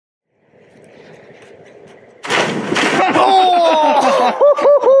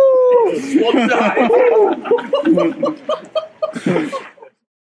Swan dive.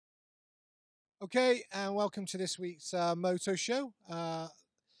 Okay, and welcome to this week's MOTO Show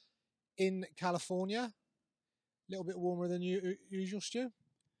in California. A little bit warmer than usual, Stu.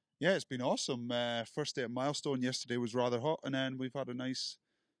 Yeah, it's been awesome. First day at Milestone yesterday was rather hot, and then we've had a nice,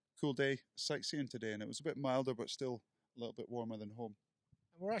 cool day sightseeing today, and it was a bit milder, but still a little bit warmer than home.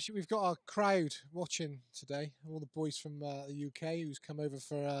 And we've got a crowd watching today. All the boys from the UK who's come over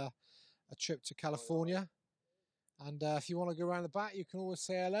for a trip to California. And if you want to go around the back, you can always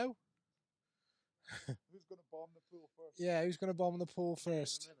say hello. Who's going to bomb the pool first? Yeah, who's going to bomb the pool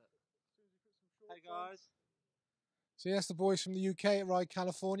first? Hey guys. So yes, the boys from the UK at Ride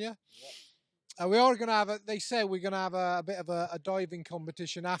California. Yep. We are going to have they say we're going to have a bit of a diving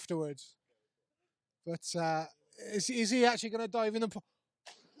competition afterwards. But is he actually going to dive in the pool?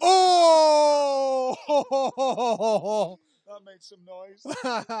 Oh! That made some noise.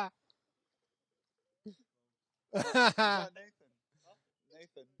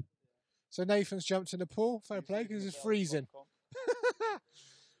 Nathan. So Nathan's jumped in the pool. Fair play, because it's freezing.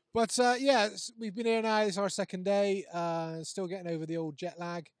 But yeah, we've been here now. It's our second day. Still getting over the old jet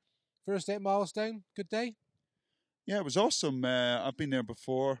lag. First day at Milestone. Good day? Yeah, it was awesome. I've been there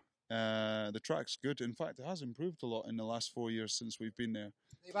before. The track's good. In fact, it has improved a lot in the last 4 years since we've been there.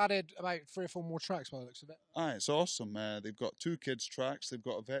 They've added about 3 or 4 more tracks by the looks of it. It's awesome. They've got 2 kids' tracks. They've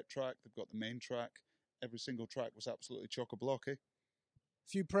got a vet track. They've got the main track. Every single track was absolutely chock-a-block, eh? A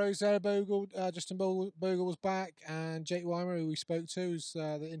few pros there. Bogle, Justin Bogle was back, and Jake Weimer, who we spoke to, who's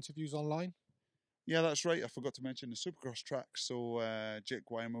the interviews online. Yeah, that's right. I forgot to mention the Supercross track. So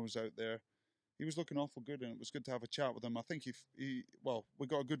Jake Weimer was out there. He was looking awful good, and it was good to have a chat with him. I think we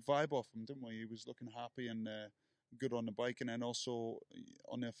got a good vibe off him, didn't we? He was looking happy and good on the bike, and then also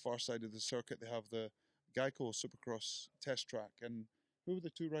on the far side of the circuit, they have the Geico Supercross test track. And who were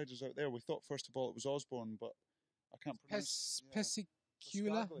the 2 riders out there? We thought first of all it was Osborne, but I can't pronounce.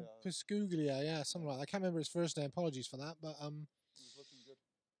 Pescuglia, yeah, something like that. I can't remember his first name. Apologies for that, but he was looking good.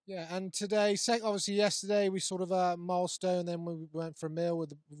 Yeah, and today, obviously yesterday we sort of milestone, then we went for a meal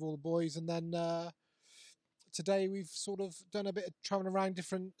with all the boys, and then today we've sort of done a bit of traveling around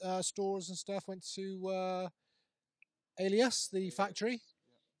different stores and stuff. Went to Alias, the factory,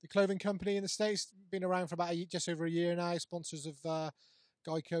 the clothing company in the States. Been around for about just over a year now. Sponsors of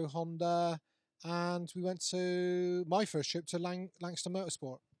Geico, Honda, and we went to my first trip to Langston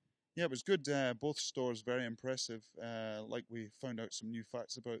Motorsport. Yeah, it was good. Both stores very impressive. Like we found out some new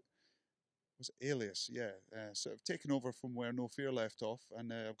facts about was Alias. Yeah, sort of taken over from where No Fear left off,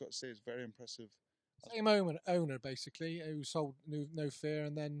 and I've got to say it's very impressive. Same owner basically, who sold No Fear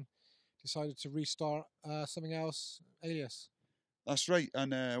and then decided to restart something else, Alias. That's right.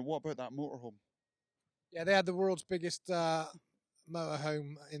 And what about that motorhome? Yeah, they had the world's biggest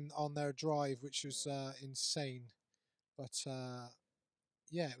motorhome on their drive, which was insane. But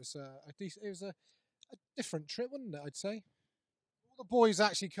yeah, it was a different trip, wasn't it? I'd say all the boys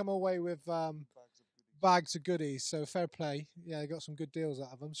actually come away with bags of goodies, so fair play. Yeah, they got some good deals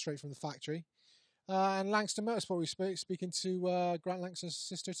out of them straight from the factory. And Langston Motorsport, we speaking to Grant Langston's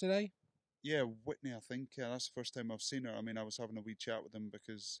sister today. Yeah, Whitney, I think. That's the first time I've seen her. I mean, I was having a wee chat with him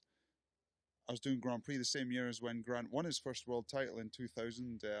because I was doing Grand Prix the same year as when Grant won his first world title in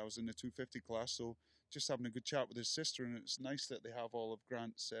 2000. I was in the 250 class, so just having a good chat with his sister, and it's nice that they have all of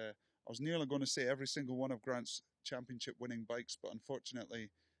Grant's. I was nearly going to say every single one of Grant's championship-winning bikes, but unfortunately,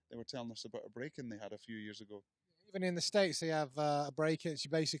 they were telling us about a break-in they had a few years ago. Even in the States, they have a break-in. She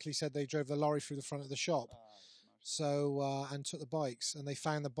basically said they drove the lorry through the front of the shop. So and took the bikes, and they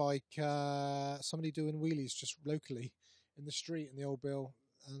found the bike somebody doing wheelies just locally in the street in the old Bill,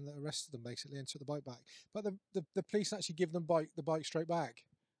 and arrested them basically and took the bike back. But the police actually give them the bike straight back.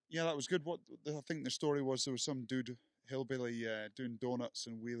 Yeah, that was good. I think the story was there was some dude hillbilly doing donuts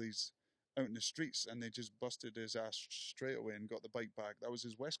and wheelies out in the streets, and they just busted his ass straight away and got the bike back. That was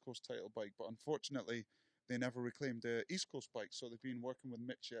his West Coast title bike, but unfortunately they never reclaimed the East Coast bike, so they've been working with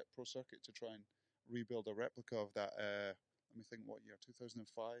Mitch at Pro Circuit to try and rebuild a replica of that. Let me think, what year?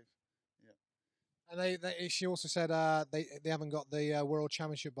 2005. Yeah. And she also said they haven't got the World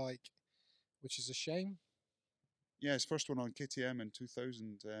Championship bike, which is a shame. Yeah, his first one on KTM in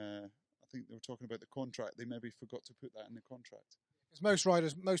 2000. I think they were talking about the contract. They maybe forgot to put that in the contract.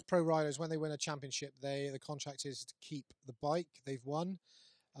 Because most pro riders, when they win a championship, the contract is to keep the bike they've won.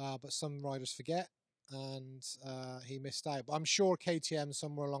 But some riders forget, and he missed out. But I'm sure KTM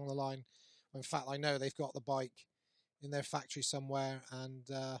somewhere along the line. In fact, I know they've got the bike in their factory somewhere, and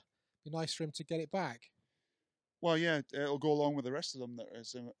it'd be nice for him to get it back. Well, yeah, it'll go along with the rest of them. There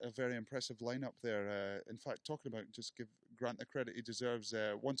is a very impressive lineup there. In fact, talking about, just give Grant the credit he deserves.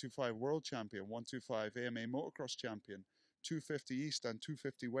 125 World Champion, 125 AMA Motocross Champion, 250 East and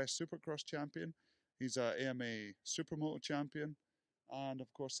 250 West Supercross Champion. He's a AMA Supermoto Champion, and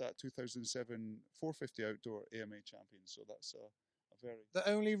of course that 2007 450 Outdoor AMA Champion. So that's a very... The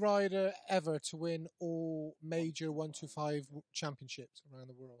only rider ever to win all major 125 championships around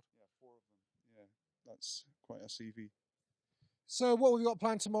the world. Yeah, 4 of them. Yeah, that's quite a CV. So what we've got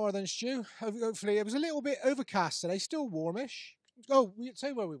planned tomorrow then, Stu? Hopefully, it was a little bit overcast today, still warmish. Oh, we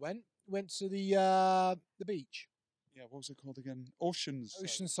say where we went. We went to the beach. Yeah, what was it called again? Oceanside.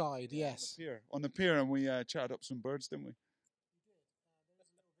 Oceanside, yes. On the pier, and we chatted up some birds, didn't we?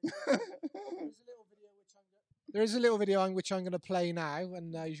 There is a little video which I'm going to play now,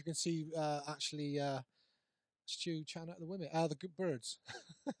 and as you can see, actually, Stu chatting at the women, the good birds,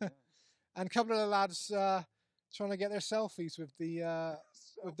 and a couple of the lads trying to get their selfies with the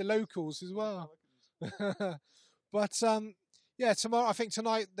locals as well. But yeah, tomorrow, I think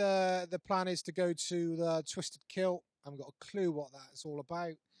tonight the plan is to go to the Twisted Kilt. I haven't got a clue what that's all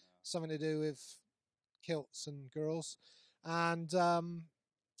about. Something to do with kilts and girls, and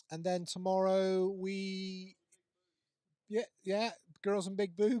then tomorrow girls and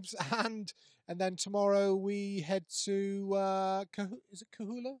big boobs, and then tomorrow we head to is it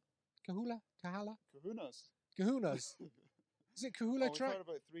Kahula? Kahunas. Is it Kahula track? We've heard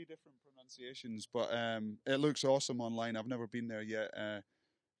about 3 different pronunciations, but it looks awesome online. I've never been there yet.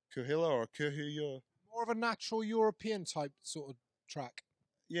 Kahila or Kahuya? More of a natural European type sort of track.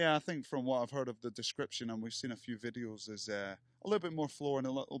 Yeah, I think from what I've heard of the description, and we've seen a few videos, is a little bit more floor and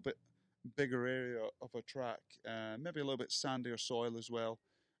a little bit bigger area of a track, maybe a little bit sandier soil as well.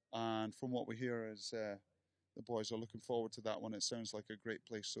 And from what we hear is the boys are looking forward to that one. It sounds like a great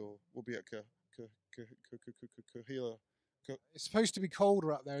place, so we'll be at Kahila. It's supposed to be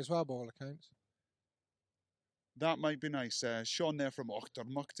colder up there as well, by all accounts. That might be nice. Sean there from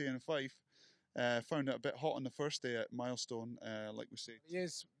Ochtermuchty in Fife found it a bit hot on the first day at Milestone, like we say. He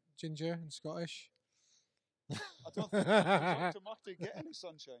is ginger and Scottish. I don't think Ochtermuchty get any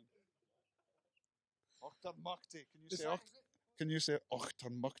sunshine. Ochtermuchty. Can you say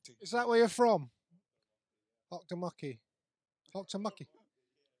Ochtermuchty? Is that where you're from? Ochtermuchty.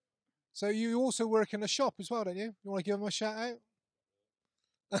 So you also work in a shop as well, don't you? You want to give them a shout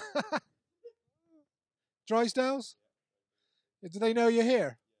out? Drysdale's? Do they know you're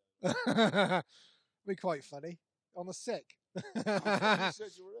here? Be quite funny. On the sick. You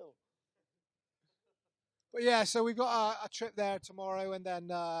said you were ill. But yeah, so we've got a trip there tomorrow, and then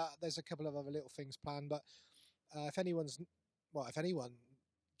there's a couple of other little things planned. But if anyone,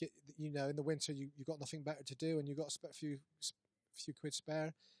 in the winter you've got nothing better to do, and you've got a few quid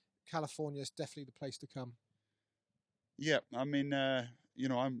spare, California is definitely the place to come. Yeah, I mean,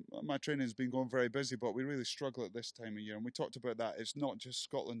 my training has been going very busy, but we really struggle at this time of year, and we talked about that. It's not just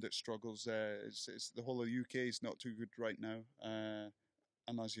Scotland that struggles; it's the whole of the UK is not too good right now.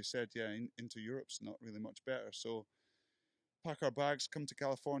 And as you said, into Europe's not really much better. So pack our bags, come to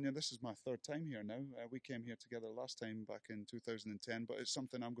California. This is my 3rd time here now. We came here together last time back in 2010, but it's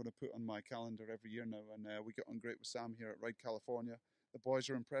something I'm going to put on my calendar every year now. And we get on great with Sam here at Ride California. The boys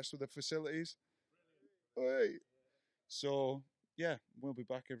are impressed with the facilities. Hey. So yeah, we'll be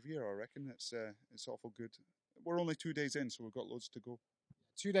back every year. I reckon it's awful good. We're only 2 days in, so we've got loads to go.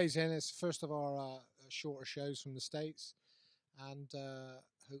 2 days in. It's the first of our shorter shows from the States. And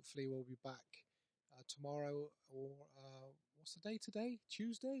hopefully we'll be back tomorrow, or what's the day today?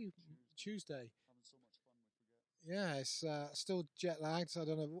 Tuesday. Having so much fun, we forget. Yeah, it's still jet lagged. I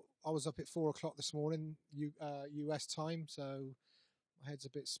don't know. I was up at 4 o'clock this morning, US time, so my head's a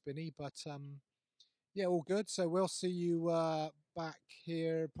bit spinny. But yeah, all good. So we'll see you back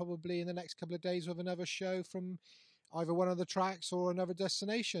here probably in the next couple of days with another show from either one of the tracks or another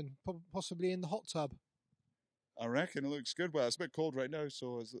destination, possibly in the hot tub. I reckon it looks good. Well, it's a bit cold right now,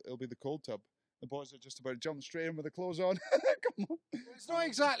 so it'll be the cold tub. The boys are just about to jump straight in with the clothes on. Come on. It's not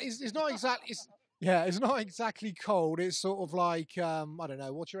exactly. It's not exactly cold. It's sort of like I don't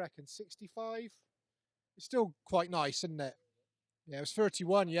know. What do you reckon? 65. It's still quite nice, isn't it? Yeah, it was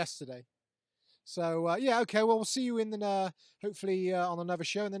 31 yesterday. So yeah, okay. Well, we'll see you in the hopefully on another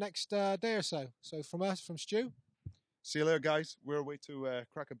show in the next day or so. So from Stu. See you later, guys. We're away to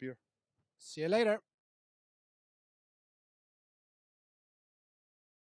crack a beer. See you later.